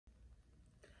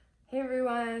Hey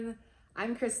everyone,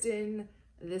 I'm Kristen.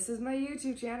 This is my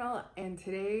YouTube channel, and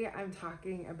today I'm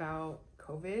talking about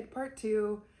COVID part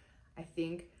 2. I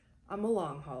think I'm a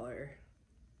long hauler.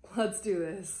 Let's do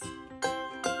this.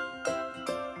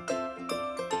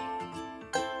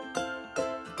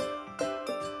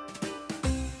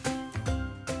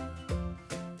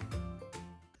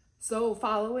 So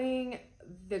following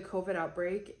the COVID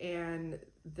outbreak and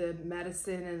the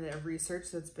medicine and the research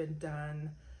that's been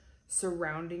done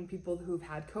surrounding people who've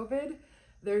had COVID,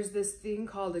 there's this thing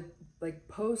called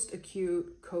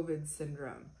post-acute COVID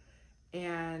syndrome.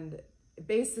 And it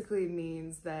basically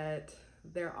means that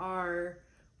there are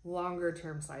longer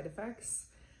term side effects.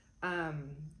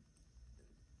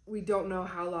 We don't know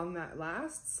how long that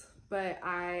lasts, but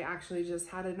I actually just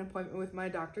had an appointment with my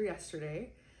doctor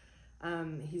yesterday.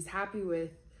 He's happy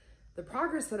with the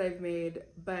progress that I've made,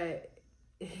 but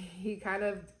he kind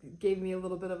of gave me a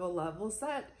little bit of a level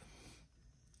set.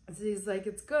 So he's like,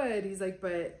 it's good. He's like,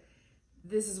 but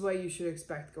this is what you should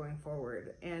expect going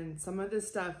forward. And some of this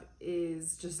stuff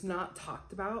is just not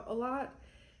talked about a lot.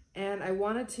 And I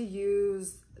wanted to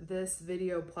use this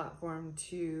video platform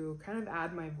to kind of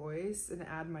add my voice and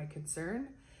add my concern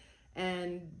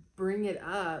and bring it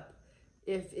up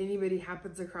if anybody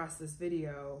happens across this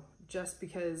video, just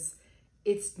because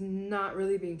it's not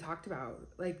really being talked about,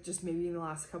 like just maybe in the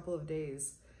last couple of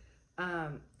days.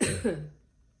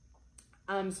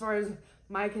 As far as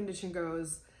my condition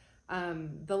goes,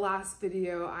 the last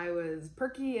video I was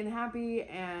perky and happy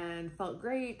and felt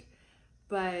great,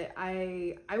 but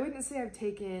I wouldn't say I've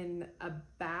taken a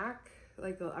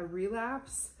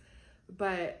relapse,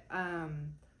 but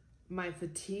my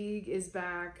fatigue is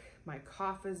back, my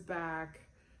cough is back.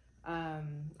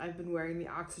 I've been wearing the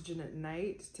oxygen at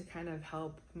night to kind of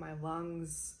help my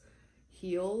lungs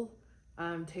heal,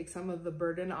 take some of the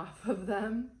burden off of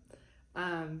them,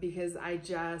 because I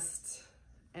just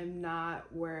am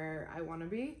not where I want to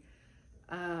be.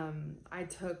 I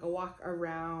took a walk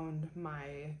around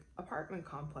my apartment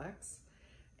complex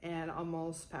and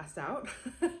almost passed out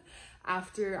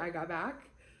after I got back,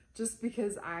 just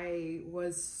because I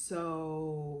was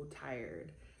so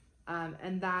tired.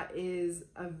 And that is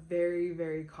a very,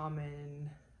 very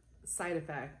common side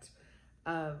effect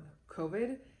of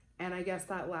COVID. And I guess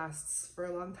that lasts for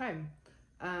a long time.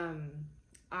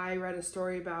 I read a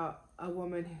story about a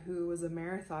woman who was a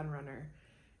marathon runner,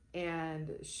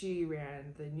 and she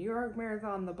ran the New York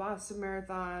Marathon, the Boston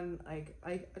Marathon, like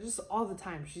just all the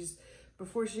time.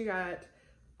 Before she got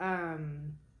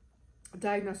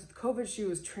diagnosed with COVID, she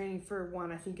was training for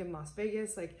one, I think in Las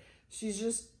Vegas. Like she's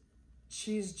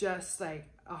just like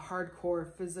a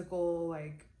hardcore physical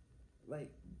like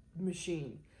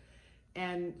machine.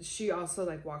 And she also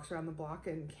like walks around the block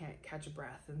and can't catch a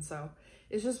breath. And so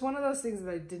it's just one of those things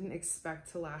that I didn't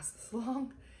expect to last this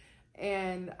long.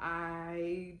 And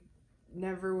I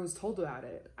never was told about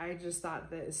it. I just thought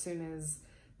that as soon as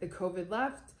the COVID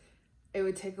left, it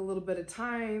would take a little bit of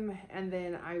time and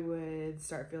then I would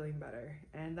start feeling better.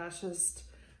 And that's just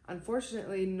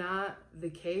unfortunately not the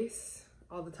case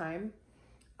all the time.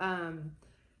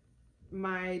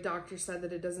 My doctor said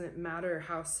that it doesn't matter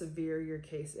how severe your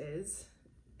case is.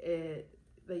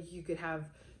 You could have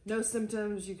no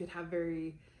symptoms, you could have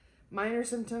very minor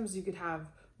symptoms, you could have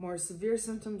more severe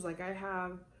symptoms like I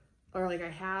have, or like I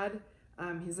had.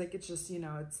 He's like, it's just,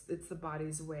 it's the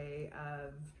body's way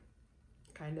of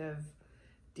kind of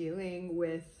dealing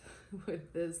with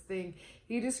this thing.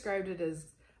 He described it as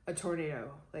a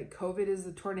tornado. Like COVID is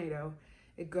a tornado.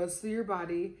 It goes through your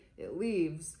body, it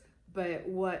leaves, but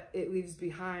what it leaves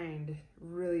behind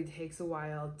really takes a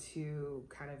while to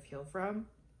kind of heal from.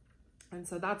 And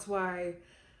so that's why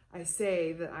I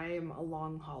say that I am a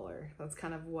long hauler. That's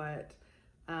kind of what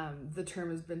the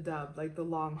term has been dubbed, like the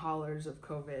long haulers of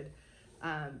COVID,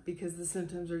 because the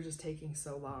symptoms are just taking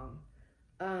so long.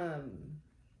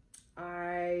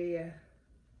 I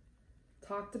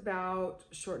talked about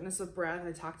shortness of breath.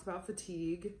 I talked about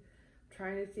fatigue. I'm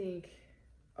trying to think.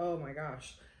 Oh my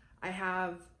gosh.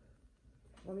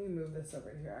 Let me move this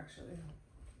over here actually.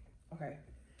 Okay.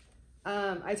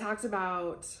 I talked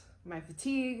about my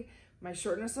fatigue, my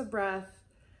shortness of breath,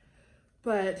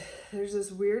 but there's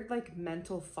this weird like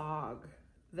mental fog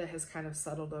that has kind of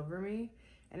settled over me.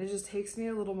 And it just takes me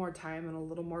a little more time and a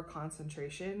little more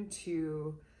concentration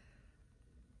to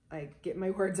like get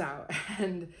my words out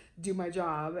and do my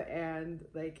job and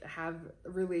like have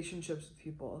relationships with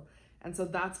people. And so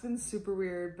that's been super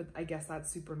weird, but I guess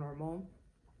that's super normal.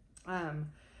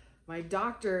 My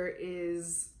doctor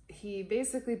he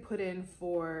basically put in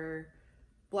for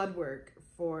blood work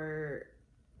for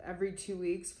every 2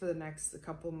 weeks for the next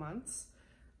couple months,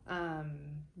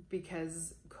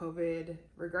 because COVID,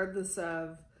 regardless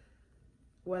of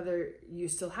whether you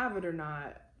still have it or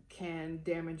not, can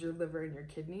damage your liver and your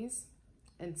kidneys.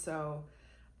 And so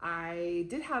I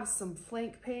did have some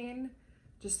flank pain,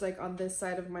 just like on this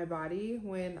side of my body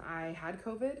when I had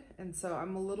COVID. And so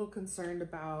I'm a little concerned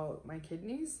about my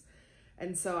kidneys.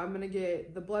 And so I'm gonna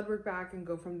get the blood work back and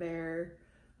go from there.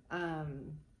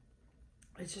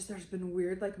 It's just, there's been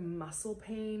weird like muscle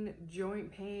pain,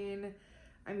 joint pain.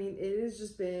 I mean, it has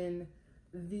just been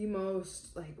the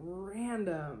most like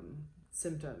random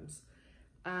symptoms.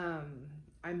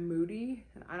 I'm moody,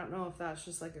 and I don't know if that's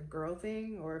just like a girl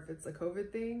thing or if it's a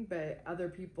COVID thing, but other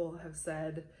people have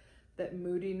said that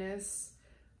moodiness,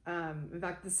 in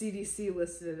fact, the CDC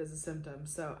listed it as a symptom.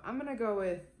 So I'm gonna go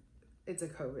with it's a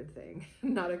COVID thing,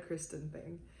 not a Kristen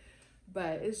thing.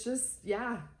 But it's just,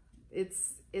 yeah,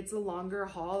 it's a longer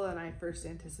haul than I first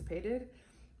anticipated.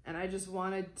 And I just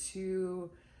wanted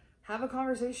to have a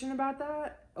conversation about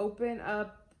that, open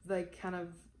up like kind of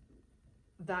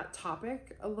that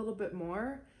topic a little bit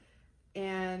more,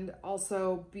 and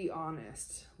also be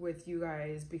honest with you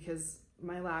guys, because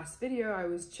my last video, I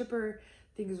was chipper,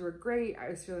 things were great, I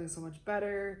was feeling so much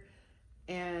better,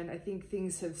 and I think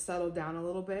things have settled down a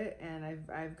little bit, and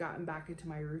I've gotten back into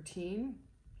my routine,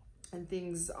 and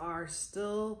things are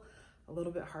still a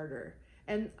little bit harder.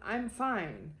 And I'm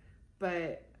fine,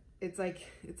 but it's like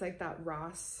that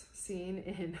Ross scene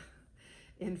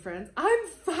in Friends. I'm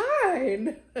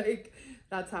fine. Like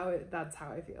that's how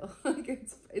I feel. Like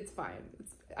it's fine.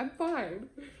 I'm fine.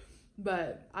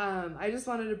 But I just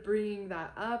wanted to bring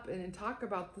that up and talk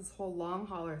about this whole long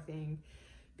hauler thing,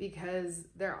 because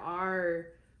there are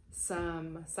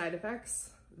some side effects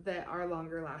that are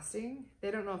longer lasting. They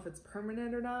don't know if it's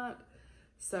permanent or not.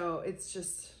 So it's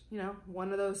just, you know,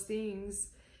 one of those things.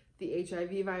 The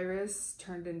HIV virus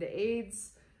turned into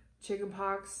AIDS,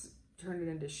 chickenpox turned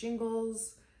it into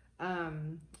shingles.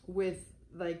 With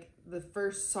like the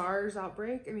first SARS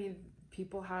outbreak, I mean,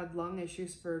 people had lung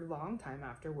issues for a long time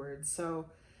afterwards. So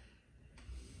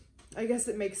I guess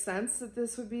it makes sense that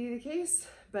this would be the case,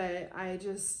 but I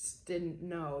just didn't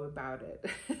know about it.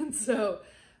 And so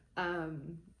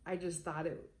I just thought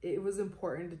it was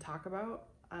important to talk about,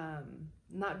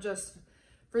 not just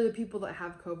for the people that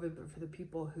have COVID, but for the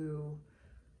people who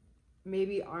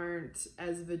maybe aren't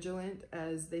as vigilant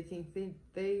as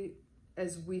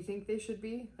we think they should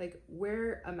be. Like,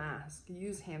 wear a mask,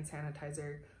 use hand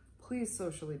sanitizer, please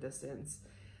socially distance.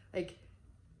 Like,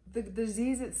 the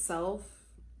disease itself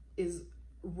is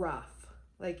rough.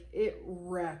 Like, it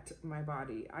wrecked my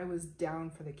body. I was down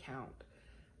for the count.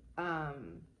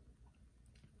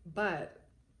 But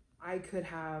I could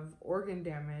have organ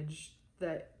damage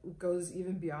that goes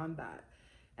even beyond that.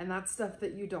 And that's stuff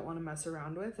that you don't want to mess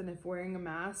around with. And if wearing a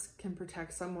mask can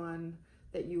protect someone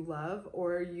that you love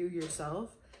or you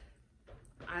yourself,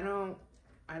 I don't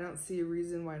see a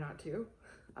reason why not to.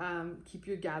 Keep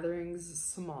your gatherings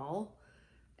small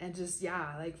and just,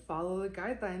 yeah, like follow the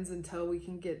guidelines until we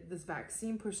can get this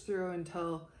vaccine pushed through,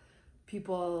 until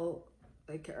people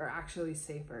like are actually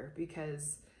safer,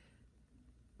 because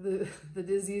the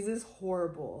disease is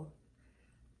horrible.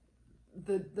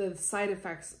 The side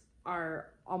effects are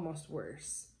almost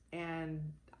worse.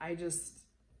 And I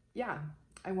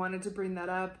wanted to bring that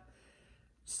up,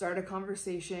 start a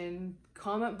conversation.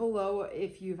 Comment below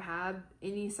if you've had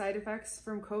any side effects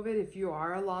from COVID, if you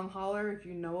are a long hauler, if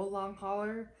you know a long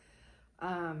hauler.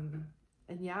 And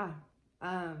yeah,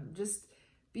 just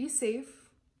be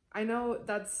safe. I know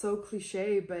that's so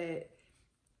cliche, but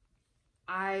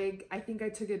I think I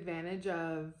took advantage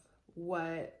of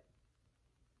what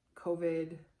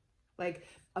COVID, like,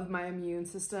 of my immune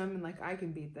system, and like, I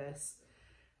can beat this.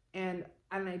 And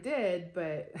I did,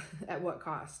 but at what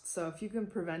cost? So if you can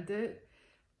prevent it,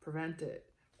 prevent it.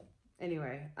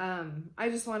 Anyway, I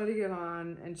just wanted to get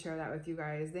on and share that with you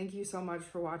guys. Thank you so much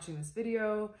for watching this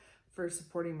video, for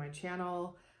supporting my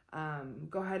channel.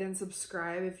 Go ahead and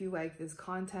subscribe if you like this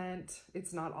content.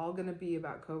 It's not all gonna be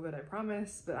about COVID, I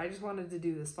promise, but I just wanted to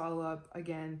do this follow-up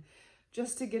again,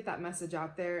 just to get that message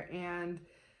out there and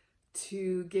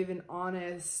to give an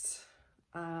honest,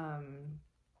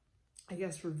 I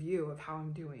guess, review of how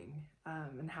I'm doing,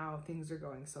 and how things are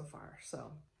going so far.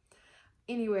 So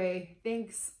anyway,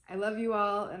 thanks. I love you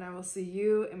all, and I will see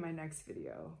you in my next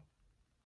video.